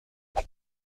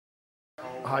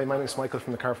Hi, my name is Michael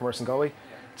from the Carphone in Galway.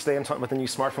 Today I'm talking about the new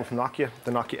smartphone from Nokia,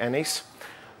 the Nokia N8.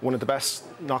 One of the best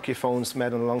Nokia phones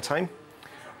made in a long time.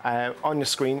 On your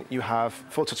screen you have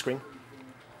full touch screen.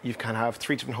 You can have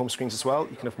 3 different home screens as well.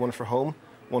 You can have one for home,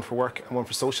 one for work and one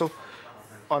for social.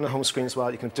 On the home screen as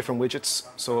well you can have different widgets.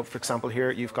 So for example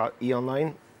here you've got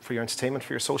e-online for your entertainment,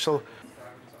 for your social,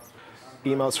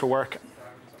 emails for work.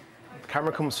 The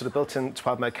camera comes with a built-in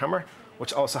 12 meg camera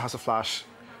which also has a flash.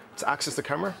 To access the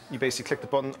camera, you basically click the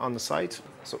button on the side.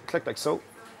 So click like so,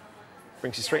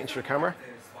 brings you straight into your camera.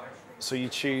 So you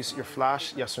choose your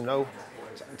flash, yes or no.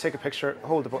 Take a picture,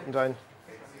 hold the button down,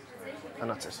 and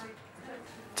that's it.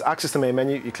 To access the main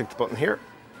menu, you click the button here,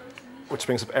 which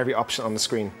brings up every option on the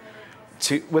screen.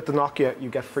 With the Nokia, you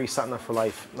get free sat-nav for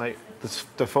life. Now,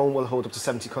 the phone will hold up to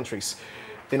 70 countries.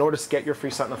 In order to get your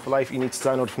free sat-nav for life, you need to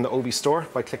download from the Ovi store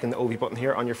by clicking the Ovi button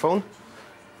here on your phone.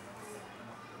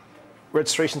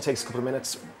 Registration takes a couple of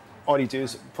minutes. All you do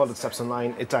is follow the steps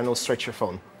online. It downloads straight to your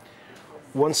phone.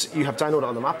 Once you have downloaded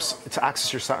all the maps, to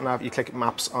access your sat-nav, you click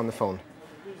Maps on the phone.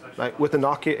 Now, with the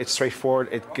Nokia, it's straightforward.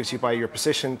 It gives you by your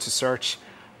position to search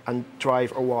and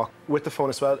drive or walk. With the phone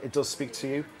as well, it does speak to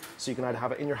you, so you can either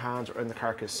have it in your hand or in the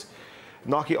carcass.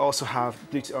 Nokia also have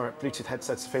Bluetooth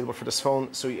headsets available for this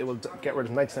phone, so it will get rid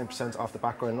of 99% of the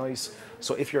background noise.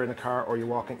 So if you're in a car or you're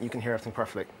walking, you can hear everything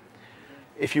perfectly.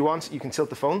 If you want, you can tilt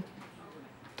the phone,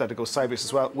 that it goes sideways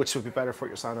as well, which would be better for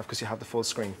your sat-nav because you have the full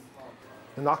screen.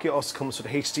 The Nokia also comes with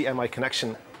a HDMI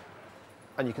connection,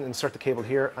 and you can insert the cable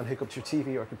here and hook up to your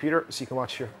TV or computer so you can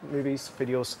watch your movies,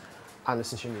 videos, and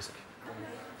listen to your music.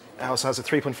 It also has a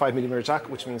 3.5mm jack,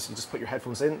 which means you just put your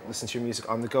headphones in, listen to your music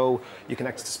on the go. You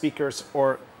connect it to speakers,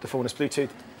 or the phone is Bluetooth.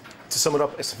 To sum it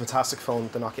up, it's a fantastic phone,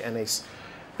 the Nokia N8.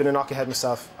 Been a Nokia head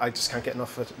myself, I just can't get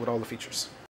enough of it with all the features.